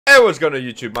what's going on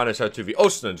YouTube? My name is RegentsKid,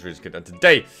 also known as RegentsKid, and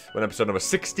today we're on episode number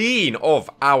 16 of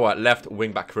our left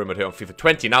wing-back career mode here on FIFA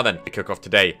 20. Now then, we kick off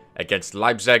today against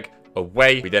Leipzig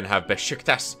away. We then have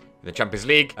Besiktas in the Champions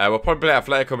League. We'll probably play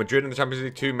Atletico Madrid in the Champions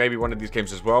League too, maybe one of these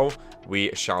games as well.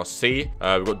 We shall see.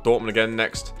 We've got Dortmund again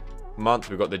next month.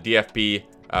 We've got the DFB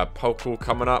Pokal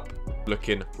coming up,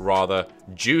 looking rather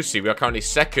juicy. We are currently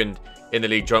second in the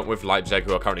league, joint with Leipzig,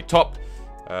 who are currently top.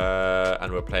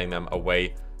 And we're playing them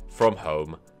away from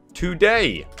home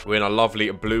today. We're in a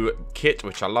lovely blue kit,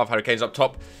 which I love. Hurricanes up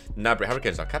top. Gnabry.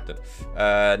 Hurricanes our captain.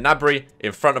 Gnabry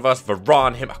in front of us.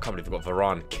 Varane. I can't believe we've got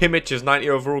Varane. Kimmich is 90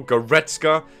 overall.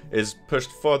 Goretzka is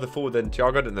pushed further forward than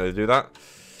Thiago. Didn't know they do that.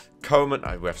 Coman.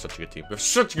 Oh, we have such a good team. We have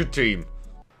such a good team.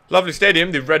 Lovely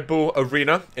stadium. The Red Bull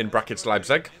Arena in brackets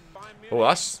Leipzig. Oh,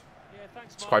 that's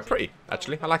it's quite pretty,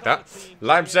 actually. I like that.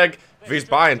 Leipzig,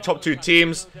 Wiesbaden, top two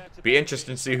teams. Be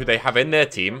interesting to see who they have in their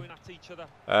team.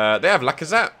 They have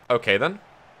Lacazette. Okay, then.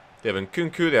 They have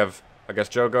Nkunku. They have, I guess,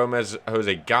 Joe Gomez,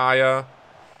 Jose Gaya.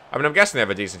 I mean, I'm guessing they have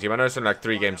a decent team. I know it's only like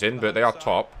 3 games in, but they are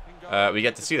top. We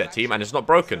get to see their team, and it's not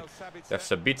broken. They have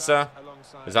Sabitzer.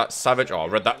 Is that Savage? Oh, I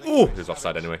read that. Ooh, he's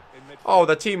offside anyway. Oh,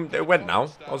 their team, they went now.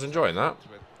 I was enjoying that.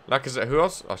 Lacazette, who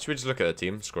else? Oh, should we just look at their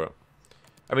team? Screw it.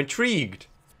 I'm intrigued.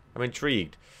 I'm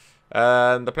intrigued.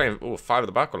 They're playing 5 at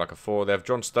the back or like a 4. They have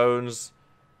John Stones,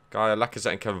 Gaya,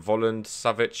 Lacazette and Kevin Volland,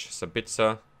 Savic,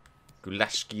 Sabitzer,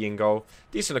 Gulashki in goal.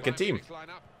 Decent looking team.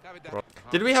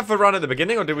 Did we have Varane at the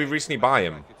beginning or did we recently buy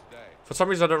him? For some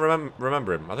reason I don't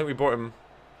remember him. I think we bought him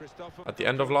at the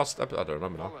end of last episode. I don't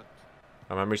remember now.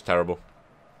 My memory's terrible.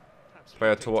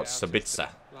 Player to watch, Sabitzer.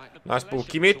 Nice ball,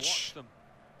 Kimmich.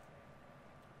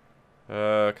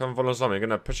 Kevin Volland's on me. I'm going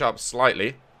to push up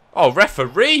slightly. Oh,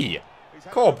 referee!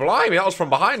 God blimey, that was from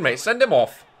behind, mate. Send him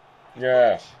off.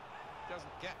 Yeah.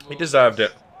 He deserved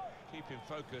it.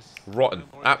 Rotten.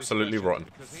 Absolutely rotten.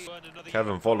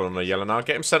 Kevin Volland on the yellow now.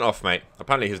 Get him sent off, mate.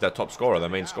 Apparently he's their top scorer, their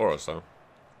main scorer, so.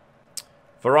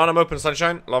 Varane open,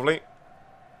 sunshine. Lovely.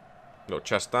 Little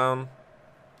chest down.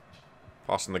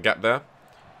 Passing the gap there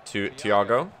to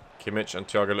Thiago. Kimmich and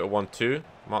Thiago, little 1-2.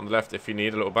 Mark on the left if you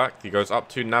need a little back. He goes up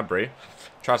to Gnabry.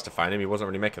 Tries to find him. He wasn't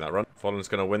really making that run. Volland's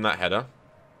going to win that header.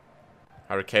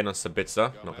 Hurricane on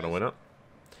Sabitzer. Not going to win it.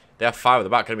 They have 5 at the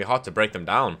back. Going to be hard to break them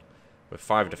down with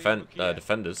 5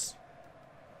 defenders.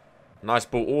 Nice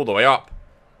ball all the way up.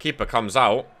 Keeper comes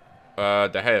out. De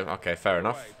Gea. Okay, fair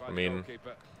enough. I mean,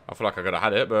 I feel like I could have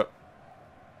had it, but...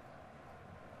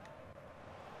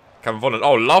 Kevin Volland.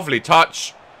 Oh, lovely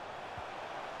touch.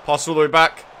 Pass all the way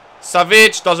back.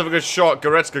 Savic does have a good shot.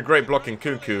 Goretzka, great blocking.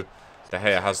 Nkunku. De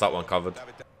Gea has that one covered.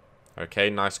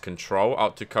 Okay, nice control.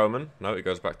 Out to Coman. No, it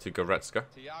goes back to Goretzka.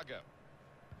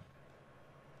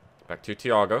 Back to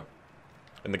Thiago.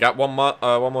 In the gap, one more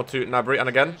to Gnabry. And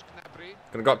again.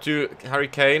 Gonna go up to Harry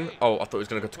Kane. Oh, I thought he was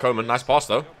gonna go to Coman. Nice pass,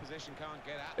 though.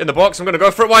 In the box. I'm gonna go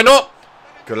for it. Why not?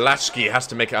 Gulashki has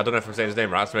to make it. I don't know if I'm saying his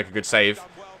name right. Has to make a good save.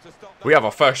 We have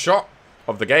our first shot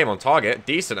of the game on target.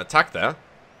 Decent attack there.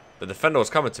 The defender was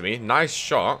coming to me. Nice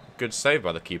shot. Good save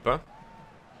by the keeper.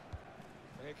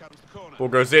 Ball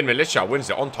goes in. Militia wins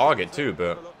it on target too,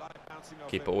 but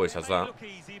keeper always has that.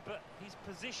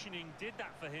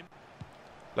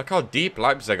 Look how deep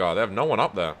Leipzig are. They have no one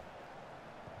up there.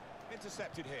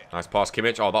 Nice pass,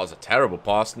 Kimmich. Oh, that was a terrible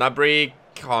pass. Gnabry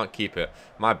can't keep it.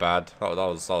 My bad. That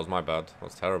was my bad. That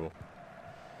was terrible.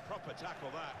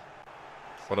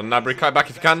 Well done, Gnabry. Cut it back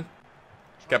if you can.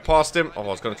 Get past him. Oh, I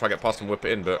was going to try to get past him and whip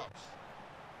it in, but...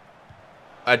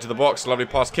 Edge of the box. Lovely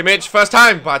pass. Kimmich. First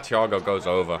time. But Thiago goes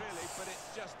over.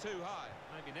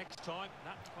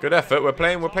 Good effort. We're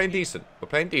playing decent. We're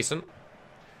playing decent.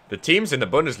 The teams in the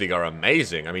Bundesliga are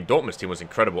amazing. I mean, Dortmund's team was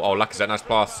incredible. Oh, Lacazette. Nice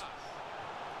pass.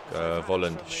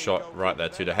 Volland shot right there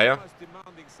to De Gea.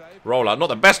 Rollout. Not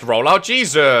the best rollout.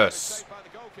 Jesus.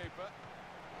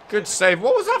 Good save.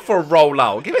 What was that for a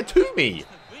rollout? Give it to me.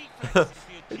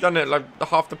 He's done it like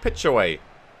half the pitch away.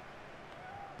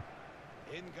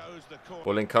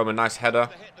 Ball in Coman, nice header.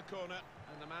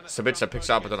 Sabitzer picks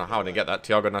it up. I don't know how I didn't get that.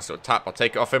 Thiago, nice little tap. I'll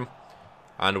take it off him.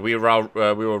 And we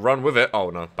will run with it. Oh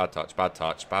no, bad touch, bad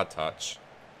touch, bad touch.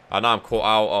 And now I'm caught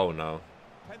out. Oh no.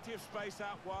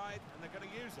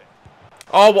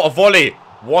 Oh, what a volley.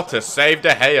 What a save, De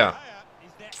Gea.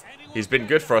 He's been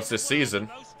good for us this season.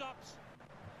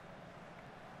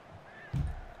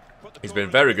 He's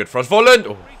been very good for us. Volland!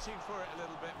 Oh.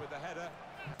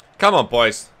 Come on,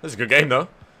 boys. This is a good game, though.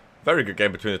 Very good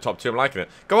game between the top two. I'm liking it.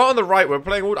 Go out on the right. We're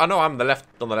playing all... I know I'm on the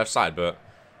left side, but...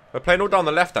 We're playing all down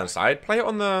the left-hand side. Play it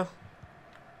on the...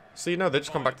 See, no, they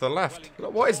just come back to the left.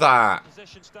 Look, what is that?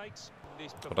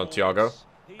 Hold on, Thiago.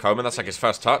 Coman, that's like his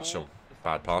first touch. Oh,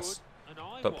 bad pass.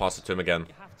 Don't pass it to him again.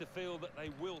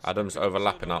 Adams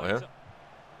overlapping out here.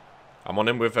 I'm on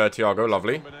him with Thiago.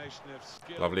 Lovely.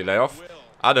 Lovely layoff.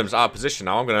 Adams out of position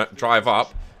now. I'm going to drive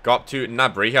up. Go up to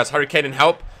Gnabry. He has Harry Kane in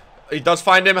help. He does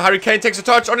find him. Harry Kane takes a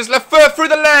touch on his left foot through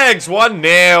the legs.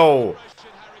 1-0.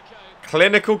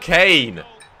 Clinical Kane.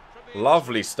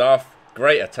 Lovely stuff.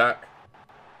 Great attack.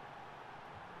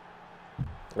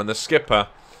 And the skipper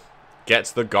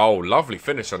gets the goal. Lovely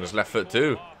finish on his left foot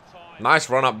too. Nice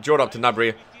run up. Jawed up to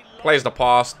Gnabry. Plays the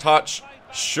pass. Touch.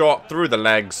 Shot through the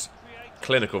legs.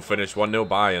 Clinical finish. 1-0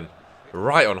 Bayern.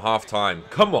 Right on half time.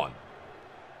 Come on.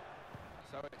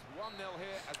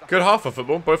 Good half of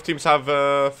football. Both teams have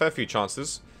a fair few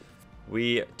chances.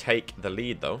 We take the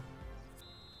lead though.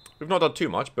 We've not done too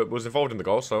much, but was involved in the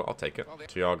goal, so I'll take it.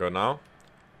 Thiago now.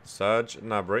 Serge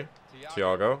Gnabry.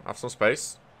 Thiago. Have some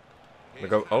space.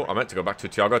 Oh, I meant to go back to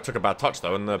Thiago. Took a bad touch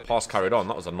though, and the pass carried on.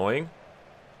 That was annoying.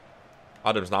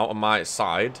 Adams now on my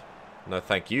side. No,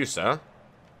 thank you, sir.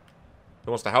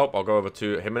 Who wants to help? I'll go over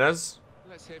to Jimenez.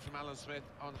 Let's hear from Alan Smith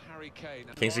on Harry Kane.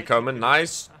 Kingsley Coman,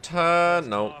 nice turn.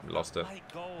 No, lost it.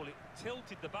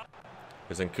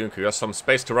 Here's Nkunku. He has some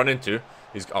space to run into.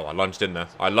 Oh, I lunged in there.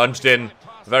 I lunged in.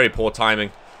 Very poor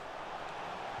timing.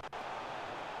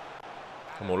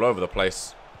 I'm all over the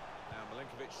place.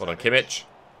 Hold on, Kimmich.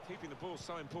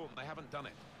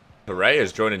 Hooray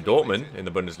is joining Dortmund in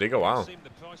the Bundesliga. Wow.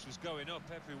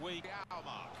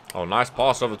 Oh, nice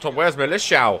pass over the top. Where's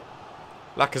Milishao?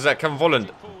 Lacazette, Kevin Volland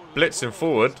blitzing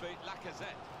forward.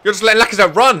 You're just letting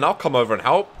Lacazette run. I'll come over and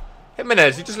help.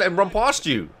 Jimenez, you just let him run past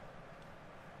you.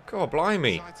 God,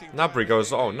 blimey. Gnabry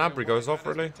goes. Oh, Gnabry goes off,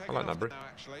 really? I like Gnabry.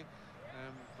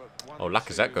 Oh,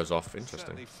 Lacazette goes off.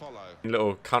 Interesting.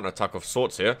 Little counter-attack of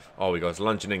sorts here. Oh, he goes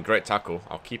lunging in. Great tackle.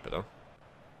 I'll keep it, though.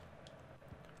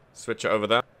 Switch it over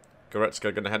there.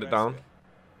 Goretzka going to head it down.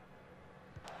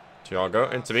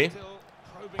 Thiago, into me.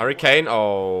 Harry Kane.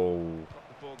 Oh.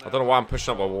 I don't know why I'm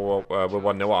pushing up while we're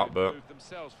 1-0 up, but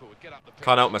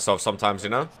can't help myself sometimes, you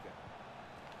know.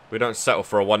 We don't settle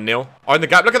for a 1-0. Oh, in the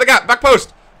gap. Look at the gap. Back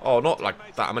post. Oh, not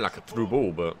like that. I mean like a through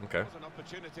ball, but okay.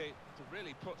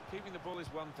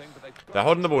 They're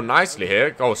holding the ball nicely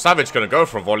here. Oh, Savage going to go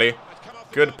for a volley.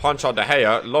 Good punch out De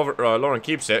Gea. Lauren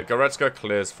keeps it. Goretzka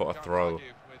clears for a throw.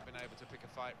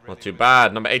 Not too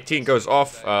bad. Number 18 goes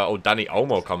off. Oh, Danny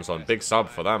Olmo comes on. Big sub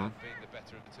for them.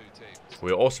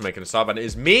 We're also making a sub, and it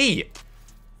is me.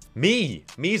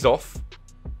 Me's off.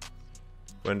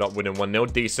 We end up winning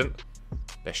 1-0. Decent.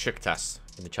 Besiktas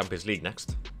in the Champions League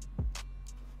next.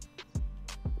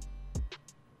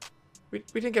 We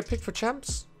didn't get picked for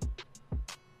champs.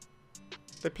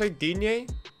 They played Digne.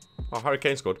 Oh, Harry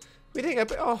Kane scored. We didn't get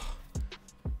picked. Oh.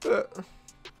 But...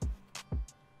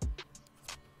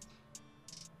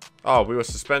 Oh, we were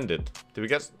suspended. Did we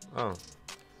get... Oh.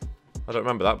 I don't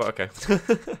remember that, but okay.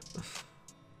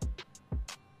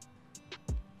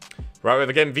 Right, we have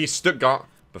a game v Stuttgart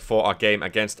before our game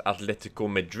against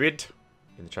Atletico Madrid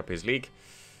in the Champions League.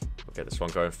 We'll get this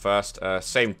one going first.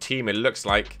 Same team, it looks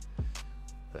like.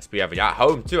 Let's be at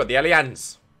home too, at the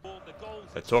Allianz.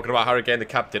 They're talking about Harry Kane, the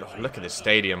captain. Oh, look at this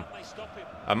stadium.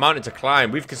 A mountain to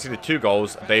climb. We've conceded 2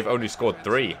 goals. They've only scored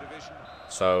 3.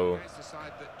 So...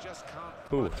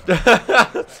 Ooh.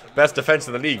 Best defense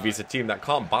in the league vs a team that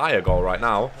can't buy a goal right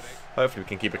now. Hopefully we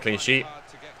can keep a clean sheet.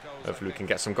 Hopefully we can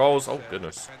get some goals. Oh,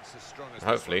 goodness.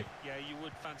 Hopefully.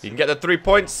 You can get the 3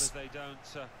 points.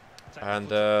 And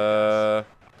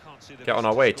get on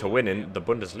our way to winning the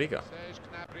Bundesliga.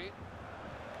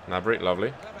 Gnabry,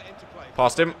 lovely.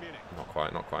 Past him. Not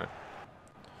quite, not quite.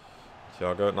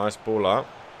 Thiago, nice ball out.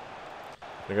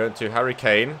 We're going to Harry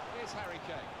Kane.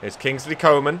 Here's Kingsley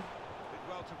Coman.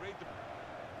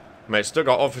 Mate,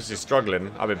 Stuttgart obviously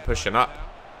struggling. I've been pushing up.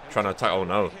 Trying to attack. Oh,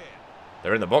 no.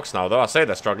 They're in the box now, though. I say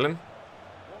they're struggling.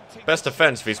 Best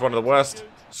defense if he's one of the worst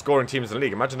scoring teams in the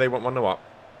league. Imagine they went 1-0 up.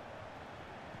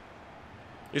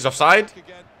 He's offside.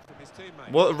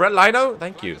 What? Red Lino?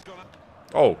 Thank you.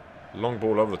 Oh, long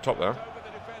ball over the top there.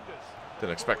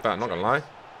 Didn't expect that, not gonna lie.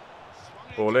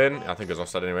 Ball in. I think it was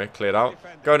offside anyway. Cleared out.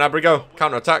 Go, Gnabry, go.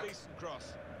 Counter attack.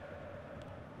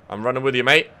 I'm running with you,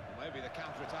 mate.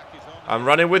 I'm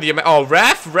running with you, mate. Oh,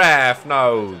 ref.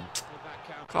 No.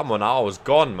 Come on, I was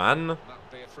gone, man.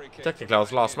 Technically, I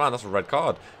was last man. That's a red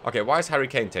card. Okay, why is Harry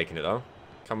Kane taking it, though?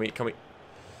 Can we...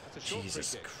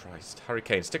 Jesus Christ. Harry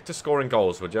Kane, stick to scoring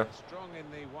goals, would you?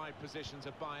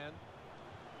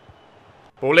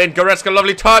 Ball in. Goretzka,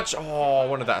 lovely touch. Oh, I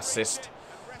wanted that assist.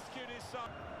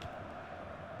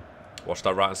 Watch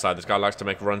that right hand side. This guy likes to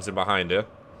make runs in behind here.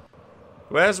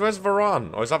 Where's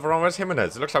Varane? Oh, is that Varane? Where's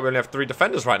Jimenez? It looks like we only have 3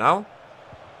 defenders right now.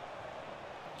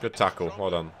 Good tackle. Well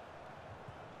done.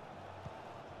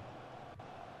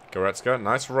 Goretzka,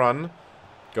 nice run.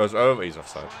 Goes over. He's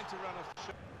offside.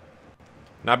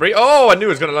 Gnabry. Oh, I knew he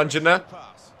was going to lunge in there.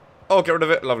 Oh, get rid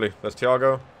of it. Lovely. There's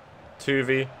Thiago.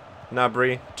 2v.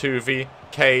 Gnabry. 2v.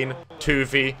 Kane.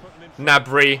 2v.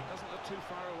 Gnabry.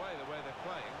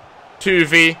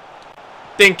 2v.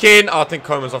 Thinking. Oh, I think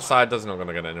Coman's offside. That's not going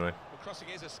to get it anyway.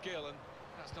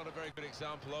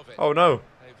 Oh, no.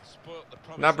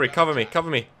 Gnabry, cover me. Cover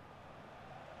me.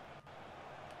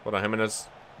 What on Jimenez?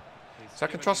 So I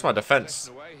can trust my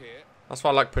defense. That's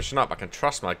why I like pushing up. I can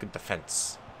trust my good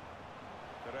defense.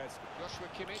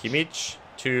 Kimmich.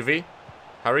 2v.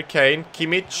 Harry Kane.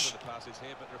 Kimmich.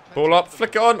 Ball up.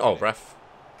 Flick it on. Oh, ref.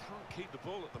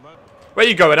 Where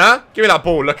you going, huh? Give me that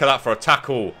ball. Look at that for a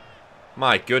tackle.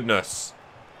 My goodness.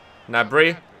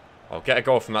 Gnabry. Oh, get a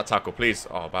goal from that tackle, please.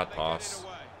 Oh, bad pass.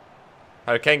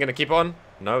 Harry Kane going to keep on?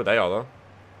 No, they are, though.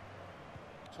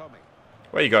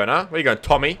 Where you going, huh? Where you going,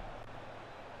 Tommy?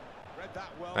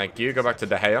 Thank you. Go back to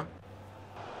De Gea.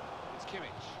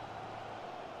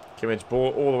 Kimmich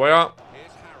ball all the way up.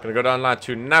 Going to go down line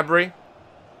to Gnabry.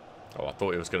 Oh, I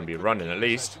thought it was going to be running at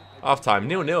least. Half time,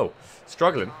 0-0.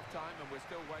 Struggling.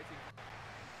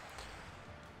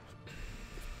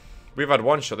 We've had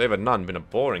one shot, they've had none. Been a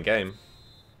boring game.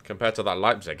 Compared to that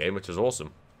Leipzig game, which was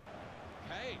awesome.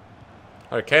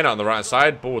 Okay, Kane out on the right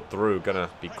side. Ball through. Gonna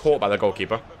be caught by the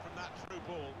goalkeeper.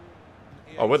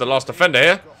 Oh, we're the last defender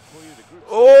here.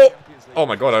 Oh! Oh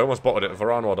my god, I almost bottled it.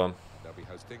 Varane, well done.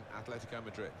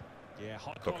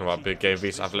 Talking about big game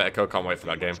vs Atletico. Can't wait for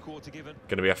that game.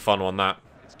 Gonna be a fun one, that.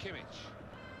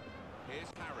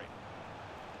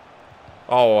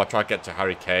 Oh, I tried to get to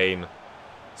Harry Kane.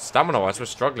 Stamina-wise, we're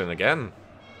struggling again.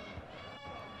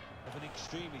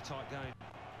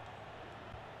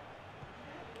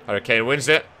 Harry Kane wins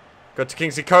it. Go to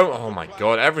Kingsley Coman. Oh my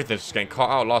god, everything's just getting caught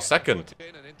out last second.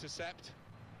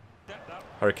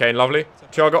 Harry Kane, lovely.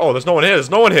 Thiago. Oh, there's no one here. There's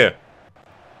no one here.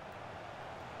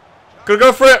 Gonna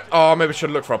go for it. Oh, maybe should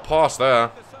have looked for a pass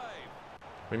there.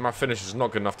 I mean, my finish is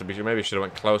not good enough to be. Maybe should have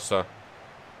went closer.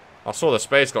 I saw the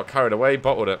space, got carried away,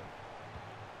 bottled it.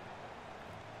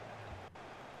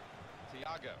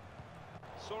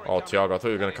 Oh, Thiago, I thought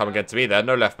you were going to come again to me there.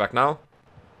 No left back now.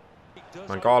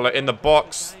 Mangala in the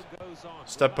box.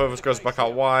 Step overs, goes back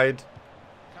out wide.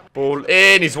 Ball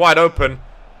in. He's wide open.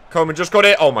 Coman just got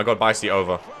it. Oh my god, Bicey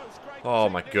over. Oh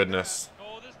my goodness.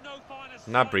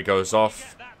 Gnabry goes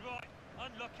off.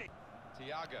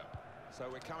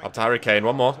 Up to Harry Kane.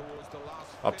 One more.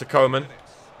 Up to Coman.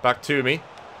 Back to me.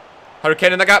 Harry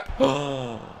Kane in the gap.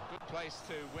 Oh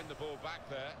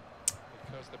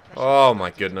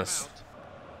my goodness.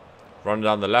 Running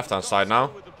down the left-hand side now.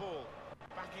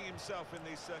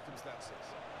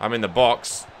 I'm in the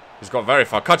box. He's got very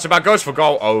far. Cuts it back. Goes for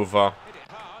goal. Over.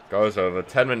 Goes over.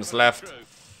 10 minutes left.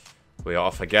 We are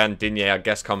off again. Digne, I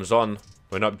guess, comes on.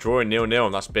 We're not drawing 0-0.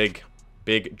 And that's big.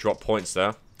 Big drop points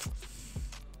there.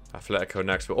 Atletico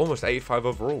next. We're almost 85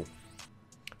 overall.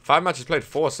 5 matches played.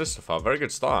 4 assists so far. Very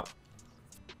good start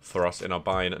for us in our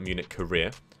Bayern Munich career.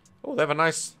 Oh, they have a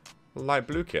nice light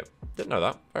blue kit. Didn't know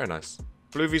that. Very nice.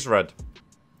 Blue vs red.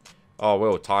 Oh,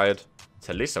 we're all tired.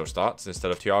 Tolisso starts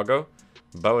instead of Thiago.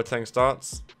 Boateng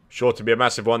starts. Sure to be a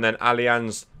massive one then.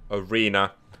 Allianz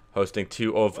Arena hosting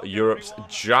 2 of Europe's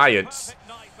giants.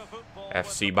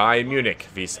 FC Bayern Munich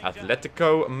vs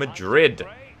Atletico Madrid.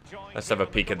 Let's have a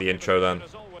peek at the intro then.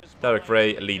 Derek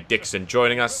Ray, Lee Dixon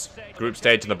joining us. Group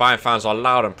stage and the Bayern fans are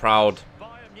loud and proud.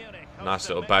 Nice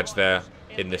little badge there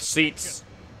in the seats.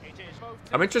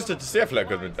 I'm interested to see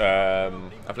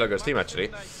Atletico's team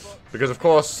actually, because of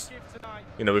course,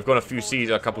 you know, we've gone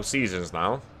a couple seasons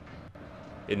now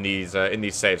in these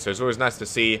saves, so it's always nice to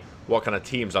see what kind of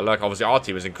teams are like. Obviously, our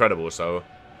team is incredible. So,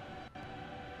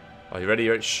 are you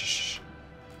ready? Shh.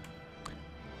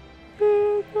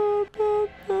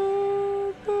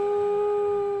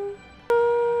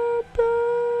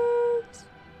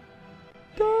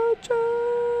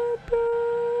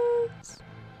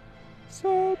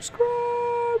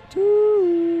 Subscribe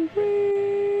to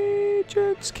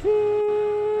regents-k-i-d.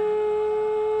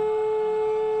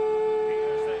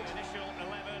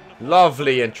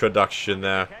 Lovely introduction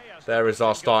there. There is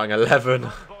our starting 11.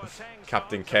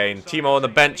 Captain Kane. Timo on the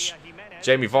bench.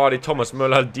 Jamie Vardy, Thomas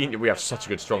Muller, Didnt. We have such a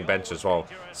good strong bench as well.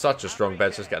 Such a strong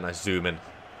bench. Let's get a nice zoom in.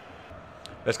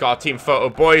 Let's get our team photo,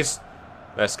 boys.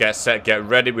 Let's get set, get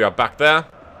ready. We are back there.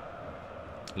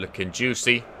 Looking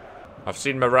juicy. I've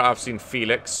seen Marat, I've seen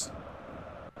Felix.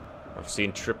 I've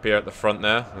seen Trippier at the front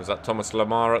there. Is that Thomas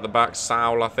Lemar at the back?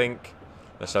 Saul, I think.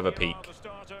 Let's have a peek.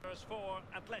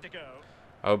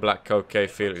 Oh, Black, Koke,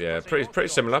 Felix. Yeah, pretty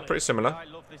similar, pretty similar.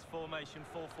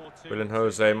 Willian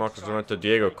Jose, Marcos Llorente,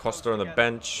 Diego Costa on the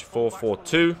bench.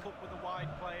 4-4-2.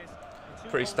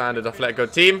 Pretty standard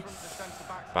Atletico team.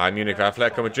 Bayern Munich,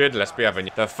 Atletico Madrid. Let's be having.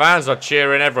 The fans are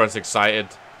cheering. Everyone's excited.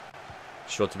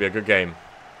 Sure to be a good game.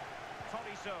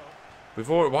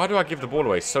 Why do I give the ball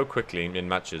away so quickly in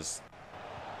matches?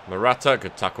 Morata,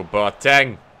 good tackle.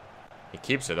 Boateng. He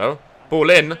keeps it though. Ball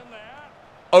in.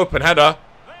 Open header.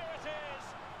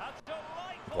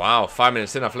 Wow, 5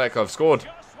 minutes in, Atletico have scored.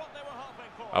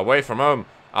 Away from home.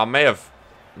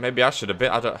 Maybe I should have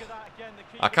been.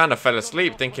 I kind of fell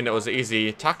asleep thinking it was an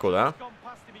easy tackle there.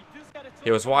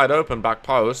 He was wide open, back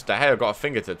post. De Gea got a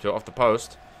fingertip to it off the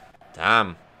post.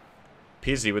 Damn.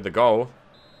 Pizzi with the goal.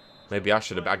 Maybe I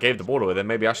should have. I gave the ball away then.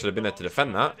 Maybe I should have been there to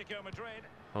defend that.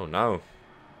 Oh no.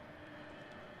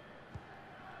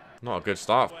 Not a good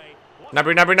start.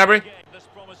 Gnabry.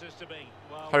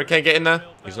 Harry Kane, get in there.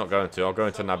 He's not going to. I'll go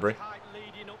into Gnabry.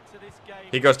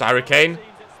 He goes to Harry Kane.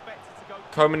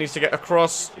 Coman needs to get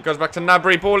across. He goes back to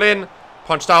Gnabry. Ball in.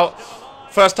 Punched out.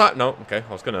 First time. No, okay.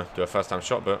 I was going to do a first time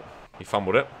shot, but he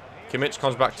fumbled it. Kimmich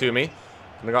comes back to me.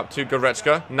 Gonna go up to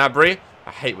Goretzka. Gnabry.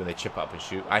 I hate when they chip up and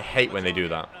shoot. I hate when they do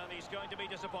that.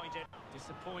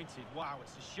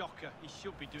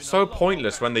 So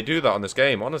pointless when they do that on this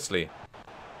game, honestly.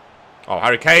 Oh,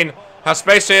 Harry Kane has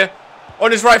space here.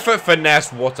 On his right foot,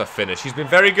 finesse. What a finish. He's been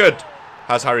very good,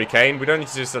 has Harry Kane. We don't need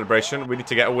to do a celebration. We need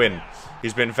to get a win.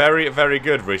 He's been very, very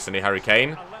good recently, Harry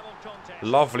Kane.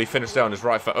 Lovely finish there on his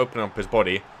right foot, opening up his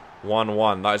body.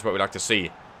 1-1. That is what we like to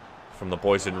see from the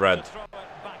boys in red.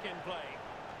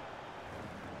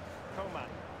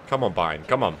 Come on, Bayern.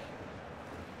 Come on.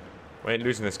 We ain't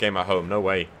losing this game at home. No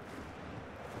way.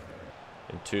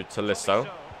 Into Tolisso.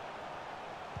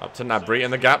 Up to Gnabry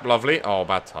in the gap. Lovely. Oh,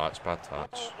 bad touch. Bad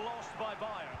touch.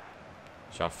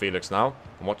 Shall Felix now.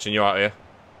 I'm watching you out here.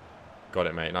 Got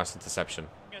it, mate. Nice interception.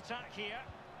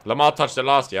 Lamar touched it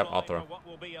last. Yep, I'll throw.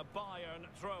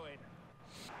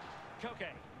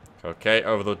 Okay,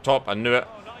 over the top. I knew it.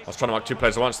 I was trying to mark 2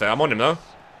 players at once there. I'm on him, though.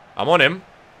 I'm on him.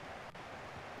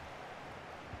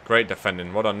 Great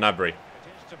defending. Well done, Gnabry.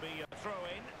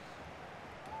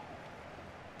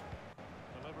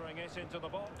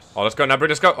 Oh, let's go, Gnabry.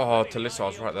 Let's go. Oh, Tolisso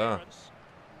was right there.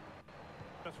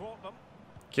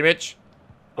 Kimmich.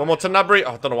 One more to Gnabry.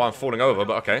 Oh, I don't know why I'm falling over,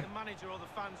 but okay.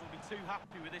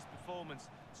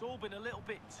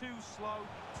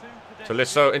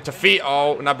 Tolisso into feet.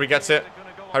 Oh, Gnabry gets it.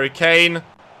 Harry Kane.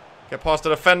 Get past the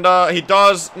defender. He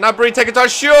does. Gnabry, take it to a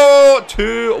shoot.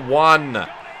 2-1.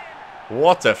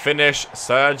 What a finish.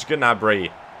 Serge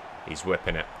Gnabry. He's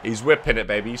whipping it. He's whipping it,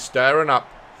 baby. He's stirring up.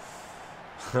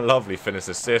 Lovely finish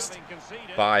assist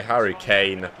by Harry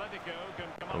Kane.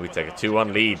 And we take a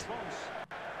 2-1 lead.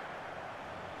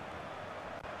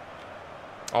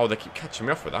 Oh, they keep catching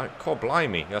me off with that. God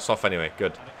blimey. That's off anyway.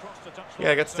 Good.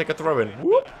 Yeah, I get to take a throw in.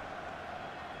 Whoop.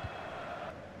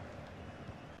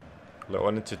 Little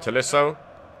one into Tolisso.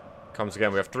 Comes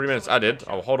again. We have 3 minutes added.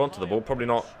 I'll hold on to the ball. Probably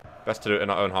not best to do it in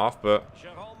our own half, but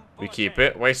we keep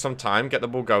it. Waste some time. Get the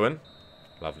ball going.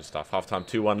 Lovely stuff. Half-time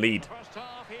 2-1 lead.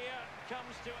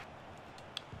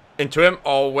 Into him.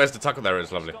 Oh, where's the tackle? There it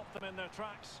is. Lovely.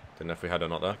 Didn't know if we had or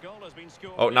not there.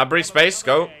 Oh, Gnabry, space.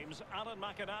 Go.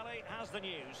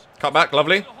 Cut back.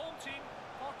 Lovely.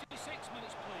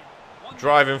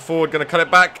 Driving forward. Going to cut it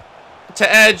back.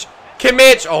 To edge.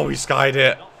 Kimmich. Oh, he skied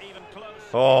it.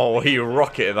 Oh, he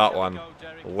rocketed that one.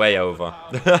 Way over.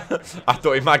 I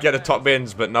thought he might get the top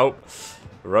bins, but nope.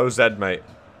 Rose Ed, mate.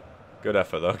 Good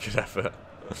effort, though. Good effort.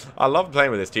 I love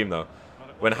playing with this team, though.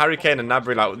 When Harry Kane and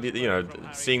Gnabry, like, you know,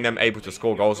 seeing them able to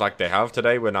score goals like they have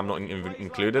today, when I'm not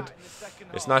included,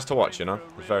 it's nice to watch, you know.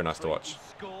 It's very nice to watch.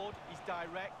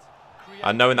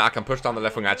 And knowing that I can push down the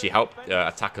left wing actually help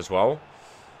attack as well.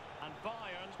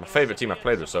 It's my favourite team I've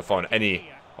played with so far on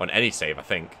any save, I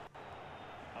think.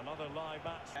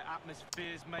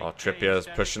 Oh, Trippier's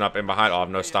pushing up in behind. Oh, I have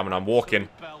no stamina. I'm walking.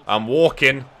 I'm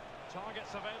walking.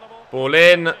 Ball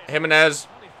in. Jimenez.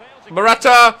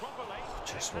 Morata.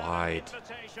 Just wide.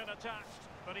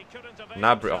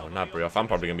 Gnabry. Oh, Gnabry off. I'm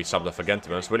probably going to be subbed off again, to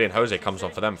be honest. Willian Jose comes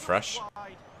on for them fresh.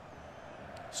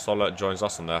 Soler joins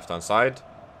us on the left-hand side.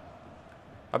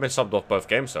 I've been subbed off both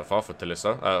games so far for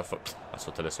Tolisso. That's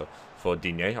for Tolisso. For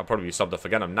Digne. I'll probably be subbed off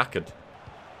again. I'm knackered.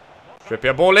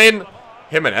 Trippier. Ball in.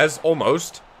 Jimenez.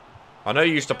 Almost. I know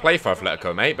you used to play for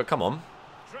Atletico, mate, but come on.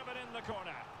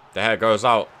 De Gea goes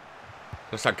out.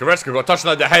 Looks like Goretzka got touched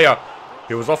on De Gea.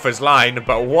 He was off his line,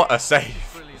 but what a save.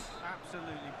 Brilliant.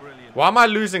 Absolutely brilliant. Why am I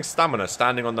losing stamina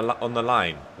standing on the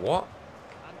line? What?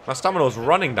 My stamina was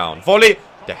running down. Volley.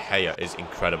 De Gea is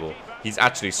incredible. He's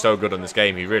actually so good on this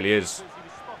game. He really is.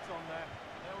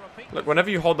 Look, whenever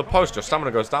you hold the post, your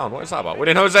stamina goes down. What is that about?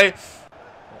 Willian Jose.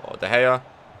 Oh, De Gea.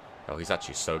 Oh, he's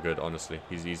actually so good, honestly.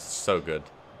 He's so good.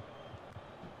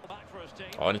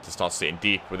 Oh, I need to start sitting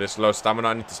deep. With this low stamina,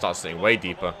 I need to start sitting way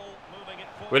deeper.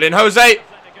 Willian Jose.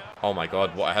 Oh, my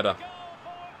God. What a header.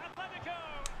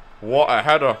 What a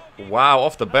header. Wow,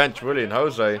 off the bench, Willian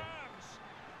Jose.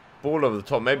 Ball over the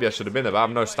top. Maybe I should have been there, but I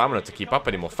have no stamina to keep up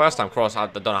anymore. First time cross. I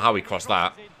don't know how he crossed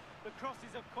that.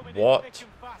 What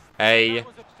a...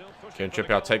 Can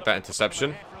Trippier take that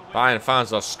interception? Bayern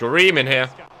fans are screaming here.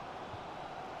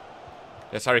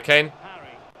 Yes, Harry Kane.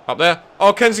 Up there.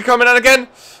 Oh, Kenzie coming in again.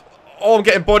 Oh, I'm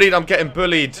getting bodied. I'm getting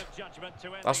bullied.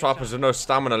 That's what happens with no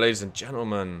stamina, ladies and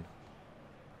gentlemen.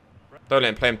 Don't let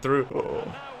him play him through.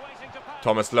 Oh.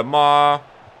 Thomas Lemar.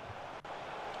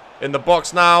 In the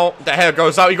box now. De Gea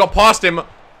goes out. He got past him.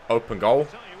 Open goal.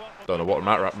 Don't know what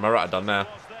Morata done there.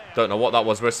 Don't know what that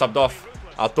was. We're subbed off.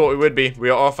 I thought we would be. We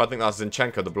are off. I think that's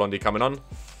Zinchenko, the blondie, coming on.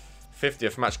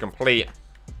 50th match complete.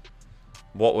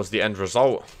 What was the end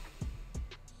result?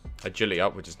 Agility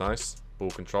up, which is nice.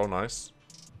 Ball control, nice.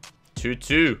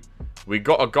 2-2. We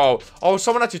got a goal. Oh,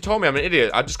 someone actually told me I'm an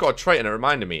idiot. I just got a trait and it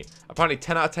reminded me. Apparently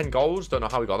 10 out of 10 goals. Don't know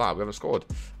how we got that. We haven't scored.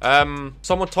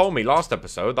 Someone told me last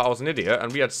episode that I was an idiot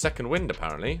and we had second wind,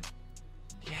 apparently.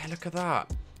 Yeah, look at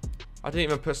that. I didn't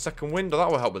even put second wind. That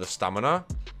will help with the stamina.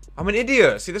 I'm an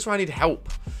idiot. See, this is why I need help.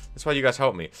 That's why you guys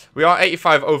help me. We are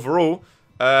 85 overall.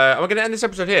 And we're going to end this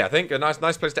episode here, I think. A nice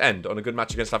place to end on a good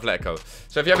match against Atletico.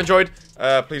 So if you have enjoyed,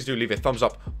 please do leave a thumbs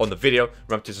up on the video.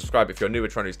 Remember to subscribe if you're new. We're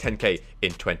trying to reach 10k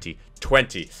in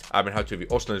 2020. I've been how to be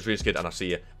Arsenal's RegentsKid, and I'll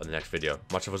see you on the next video.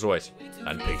 Much love as always,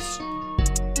 and peace.